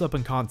still pops up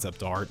in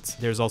concept art.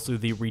 There's also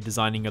the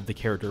redesigning of the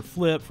character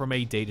Flip from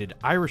a dated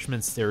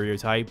Irishman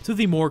stereotype to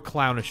the more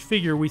clownish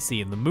figure we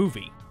see in the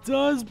movie.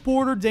 Does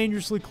border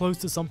dangerously close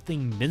to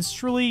something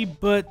minstrelly,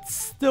 but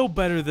still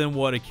better than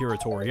what Akira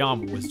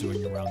Toriyama was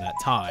doing around that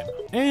time.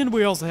 And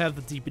we also have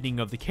the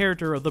deepening of the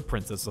character of the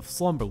Princess of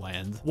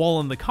Slumberland. While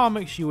in the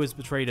comics she was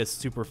portrayed as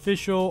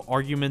superficial,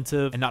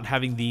 argumentative, and not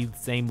having the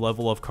same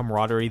level of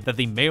camaraderie that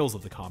the males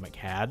of the comic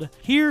had,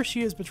 here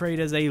she is portrayed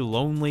as a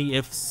lonely,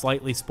 if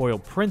slightly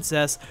spoiled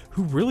princess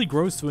who really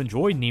grows to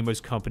enjoy Nemo's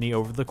company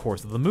over the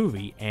course of the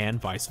movie, and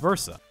vice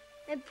versa.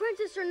 And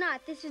princess or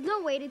not, this is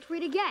no way to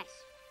treat a guest.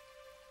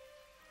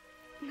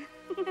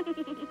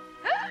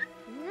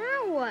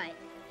 Now what?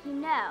 You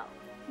know,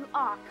 you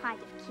are kind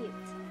of cute.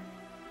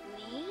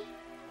 Me?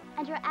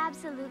 And you're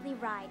absolutely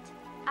right.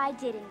 I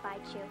did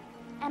invite you,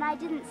 and I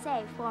didn't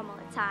say formal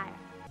attire.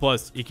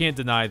 Plus, you can't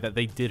deny that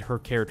they did her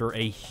character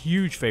a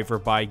huge favor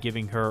by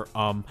giving her,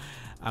 I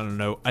don't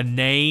know, a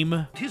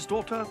name. His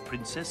daughter,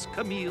 Princess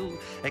Camille,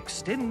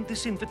 extend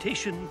this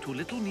invitation to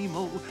Little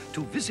Nemo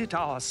to visit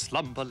our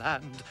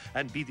Slumberland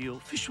and be the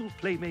official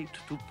playmate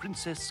to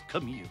Princess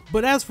Camille.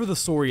 But as for the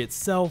story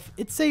itself,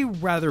 it's a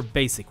rather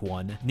basic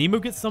one. Nemo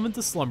gets summoned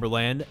to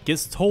Slumberland,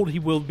 gets told he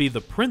will be the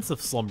Prince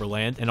of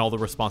Slumberland and all the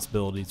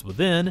responsibilities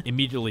within,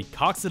 immediately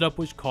cocks it up,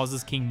 which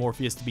causes King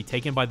Morpheus to be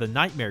taken by the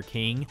Nightmare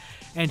King,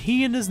 and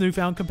he and his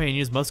newfound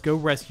companions must go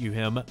rescue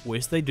him,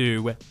 which they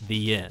do.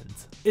 The end.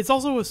 It's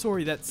also a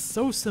story that's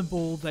so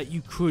simple that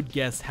you could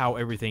guess how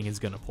everything is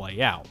going to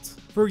play out.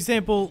 For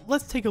example,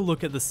 let's take a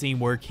look at the scene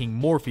where King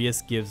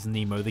Morpheus gives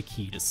Nemo the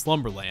key to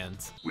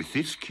Slumberland. With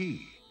this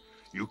key,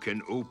 you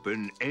can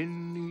open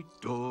any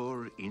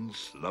door in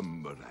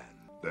Slumberland.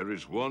 There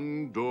is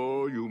one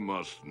door you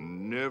must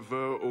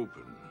never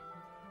open.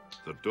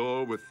 The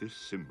door with this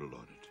symbol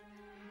on it.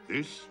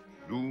 This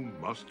you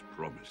must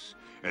promise,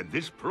 and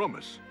this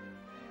promise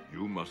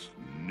you must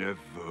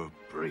never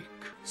break.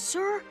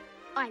 Sir,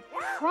 I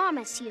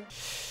promise you.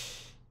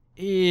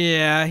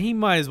 Yeah, he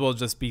might as well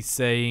just be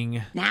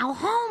saying, Now,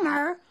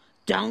 Homer,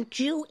 don't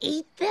you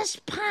eat this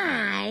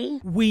pie.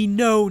 We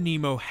know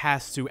Nemo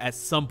has to, at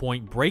some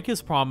point, break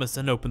his promise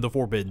and open the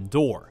forbidden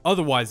door.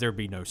 Otherwise, there'd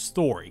be no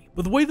story.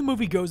 But the way the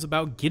movie goes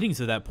about getting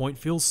to that point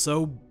feels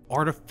so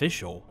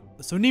artificial.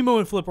 So Nemo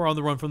and Flip are on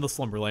the run from the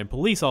Slumberland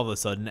police all of a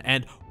sudden,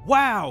 and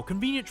wow,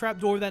 convenient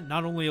trapdoor that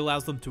not only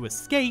allows them to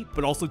escape,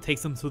 but also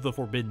takes them to the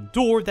forbidden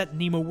door that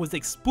Nemo was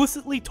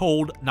explicitly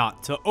told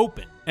not to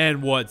open.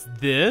 And what's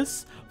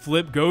this?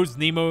 Flip goes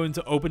Nemo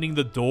into opening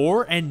the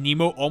door, and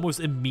Nemo almost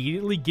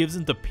immediately gives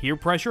into peer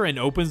pressure and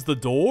opens the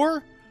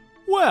door?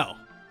 Well,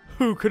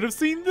 who could have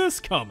seen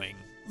this coming?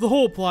 The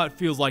whole plot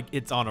feels like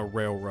it's on a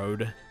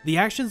railroad. The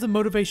actions and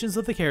motivations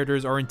of the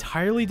characters are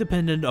entirely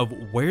dependent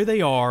of where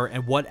they are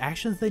and what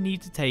actions they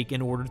need to take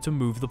in order to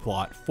move the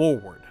plot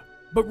forward.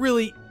 But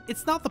really,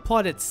 It's not the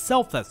plot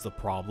itself that's the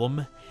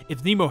problem.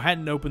 If Nemo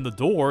hadn't opened the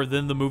door,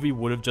 then the movie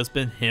would have just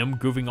been him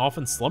goofing off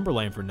in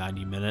Slumberland for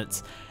 90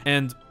 minutes,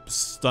 and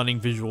stunning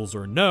visuals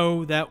or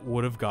no, that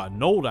would have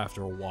gotten old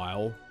after a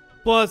while.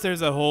 Plus,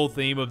 there's a whole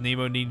theme of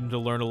Nemo needing to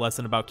learn a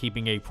lesson about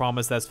keeping a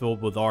promise that's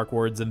filled with arc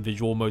words and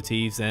visual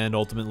motifs and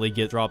ultimately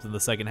get dropped in the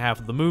second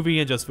half of the movie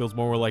and just feels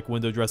more like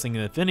window dressing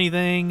than if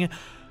anything.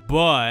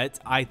 But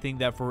I think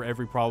that for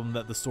every problem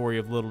that the story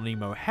of Little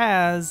Nemo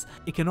has,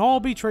 it can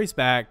all be traced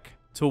back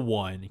to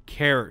one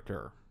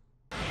character.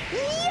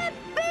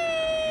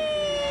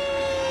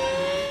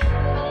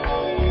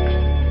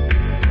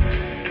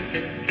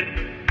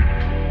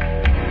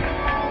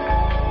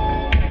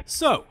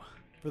 So,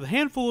 for the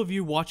handful of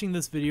you watching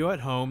this video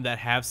at home that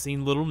have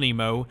seen Little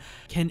Nemo,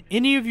 can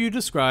any of you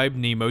describe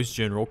Nemo's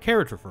general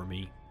character for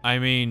me? I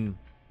mean,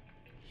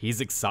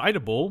 he's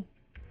excitable,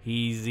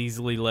 he's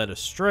easily led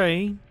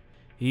astray,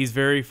 he's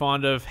very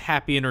fond of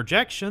happy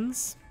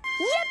interjections.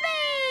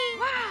 Yippee!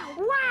 Wow!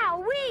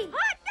 Wow! Wee!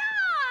 Hot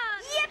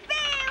dog!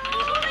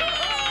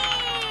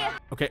 Yippee! Wee!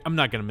 Okay, I'm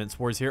not gonna mince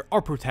words here.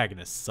 Our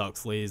protagonist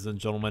sucks, ladies and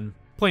gentlemen.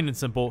 Plain and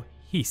simple,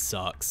 he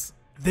sucks.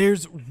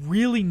 There's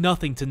really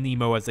nothing to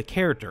Nemo as a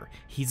character.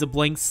 He's a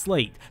blank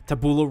slate,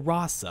 tabula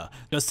rasa,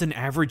 just an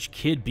average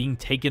kid being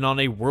taken on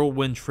a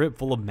whirlwind trip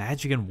full of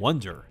magic and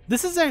wonder.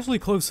 This is actually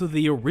close to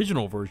the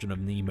original version of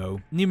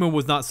Nemo. Nemo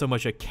was not so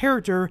much a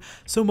character,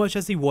 so much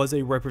as he was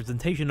a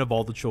representation of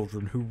all the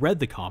children who read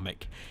the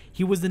comic.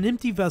 He was an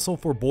empty vessel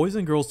for boys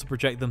and girls to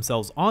project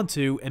themselves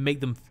onto and make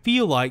them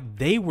feel like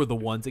they were the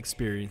ones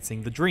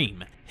experiencing the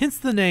dream. Hence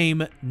the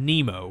name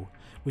Nemo,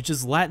 which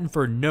is Latin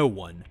for no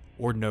one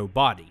or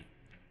nobody.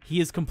 He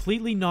is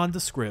completely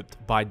nondescript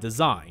by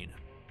design.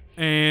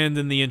 And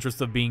in the interest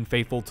of being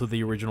faithful to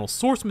the original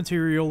source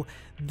material,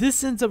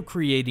 this ends up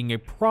creating a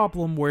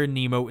problem where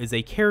Nemo is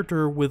a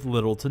character with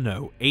little to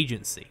no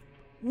agency.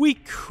 We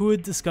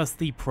could discuss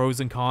the pros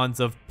and cons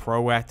of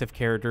proactive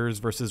characters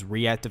versus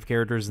reactive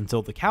characters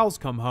until the cows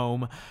come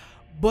home,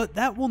 but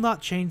that will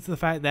not change the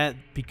fact that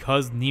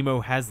because Nemo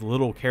has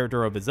little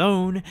character of his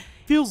own, it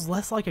feels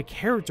less like a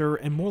character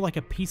and more like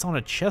a piece on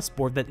a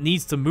chessboard that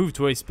needs to move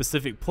to a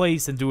specific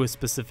place and do a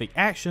specific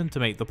action to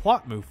make the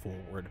plot move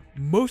forward.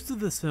 Most of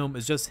this film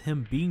is just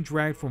him being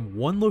dragged from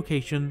one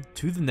location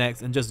to the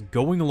next and just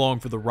going along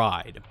for the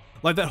ride.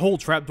 Like that whole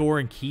trapdoor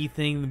and key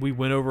thing we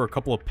went over a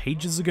couple of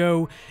pages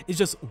ago is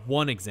just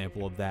one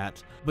example of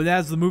that. But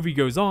as the movie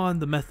goes on,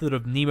 the method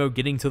of Nemo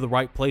getting to the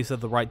right place at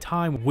the right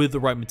time with the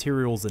right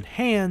materials in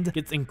hand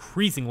gets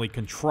increasingly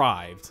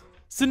contrived.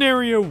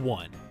 Scenario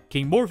 1.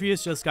 King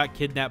Morpheus just got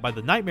kidnapped by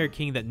the Nightmare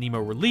King that Nemo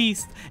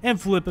released,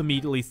 and Flip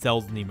immediately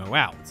sells Nemo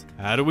out.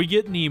 How do we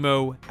get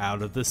Nemo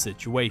out of the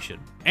situation?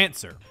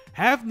 Answer.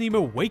 Have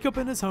Nemo wake up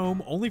in his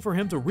home only for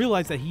him to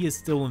realize that he is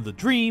still in the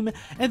dream,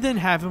 and then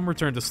have him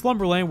return to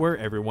Slumberland where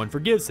everyone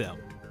forgives him.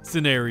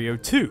 Scenario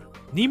 2.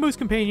 Nemo's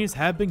companions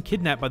have been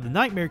kidnapped by the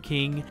Nightmare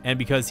King, and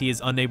because he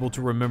is unable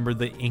to remember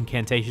the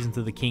incantations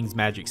of the King's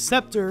magic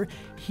scepter,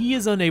 he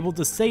is unable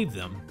to save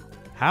them.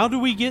 How do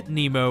we get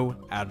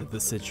Nemo out of the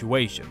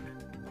situation?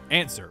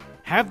 Answer.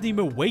 Have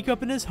Nemo wake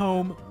up in his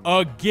home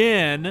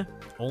again,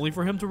 only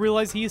for him to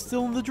realize he is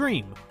still in the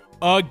dream.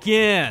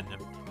 Again.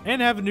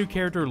 And have a new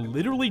character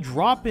literally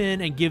drop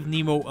in and give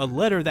Nemo a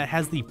letter that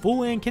has the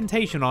full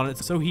incantation on it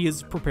so he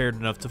is prepared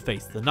enough to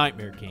face the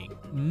Nightmare King.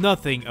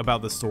 Nothing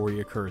about the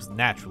story occurs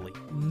naturally.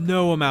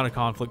 No amount of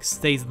conflict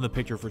stays in the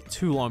picture for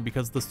too long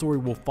because the story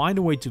will find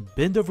a way to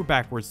bend over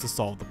backwards to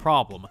solve the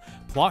problem.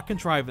 Plot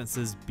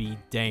contrivances be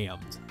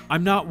damned.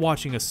 I'm not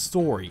watching a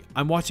story,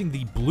 I'm watching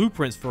the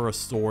blueprints for a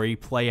story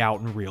play out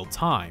in real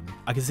time.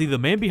 I can see the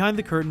man behind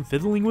the curtain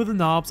fiddling with the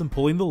knobs and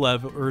pulling the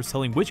levers,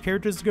 telling which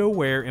characters go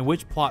where and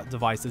which plot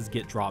devices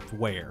get dropped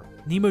where.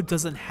 Nemo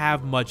doesn't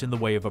have much in the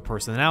way of a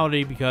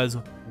personality because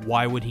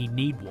why would he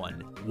need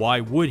one?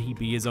 Why would he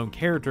be his own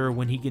character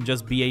when he can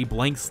just be a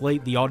blank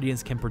slate the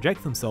audience can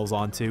project themselves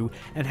onto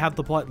and have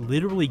the plot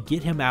literally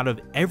get him out of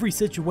every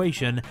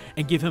situation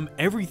and give him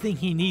everything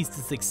he needs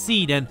to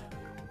succeed? And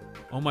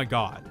oh my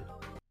god,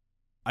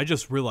 I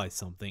just realized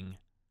something.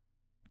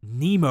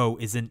 Nemo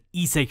is an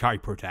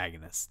isekai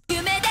protagonist.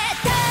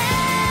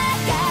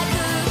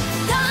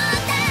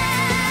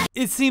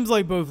 It seems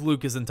like both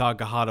Lucas and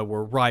Takahata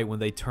were right when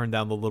they turned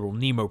down the Little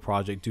Nemo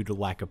project due to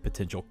lack of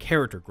potential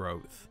character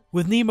growth.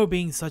 With Nemo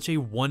being such a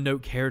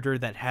one-note character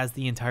that has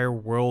the entire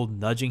world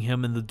nudging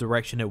him in the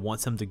direction it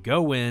wants him to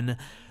go in,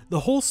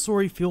 the whole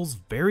story feels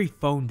very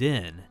phoned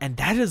in. And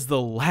that is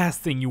the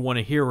last thing you want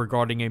to hear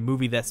regarding a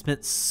movie that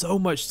spent so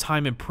much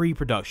time in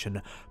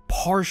pre-production,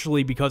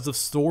 partially because of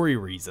story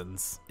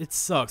reasons. It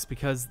sucks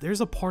because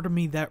there's a part of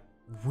me that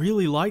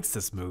really likes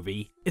this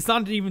movie. It's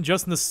not even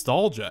just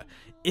nostalgia,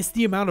 it's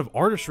the amount of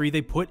artistry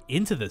they put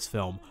into this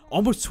film,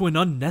 almost to an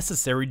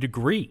unnecessary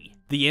degree.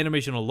 The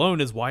animation alone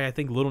is why I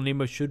think Little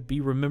Nemo should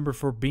be remembered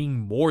for being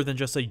more than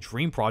just a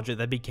dream project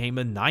that became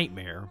a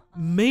nightmare.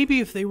 Maybe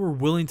if they were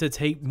willing to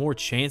take more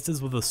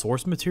chances with the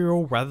source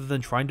material rather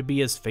than trying to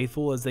be as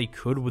faithful as they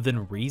could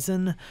within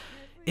reason,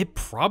 it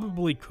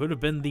probably could have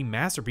been the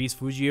masterpiece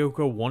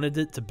Fujioka wanted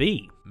it to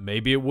be.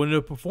 Maybe it wouldn't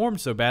have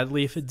performed so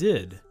badly if it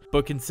did.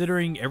 But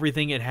considering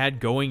everything it had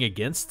going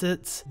against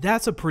it,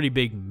 that's a pretty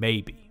big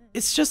maybe.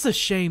 It's just a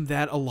shame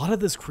that a lot of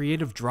this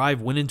creative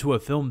drive went into a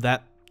film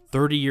that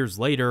 30 years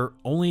later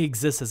only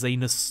exists as a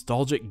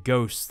nostalgic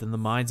ghost in the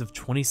minds of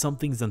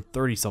 20-somethings and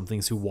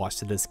 30-somethings who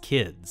watched it as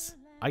kids.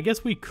 I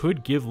guess we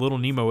could give Little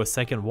Nemo a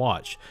second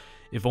watch,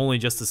 if only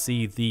just to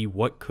see the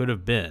what could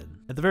have been.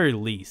 At the very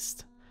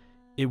least,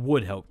 it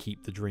would help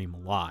keep the dream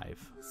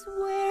alive.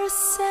 Where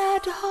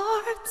sad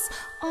hearts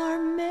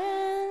are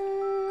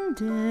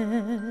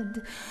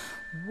mended,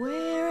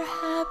 where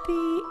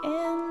happy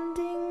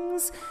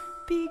endings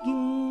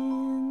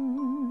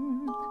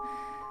begin.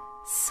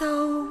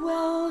 So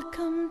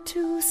welcome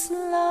to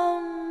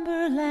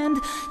Slumberland,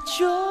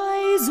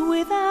 joys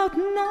without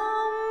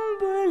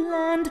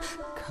numberland.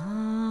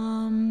 Come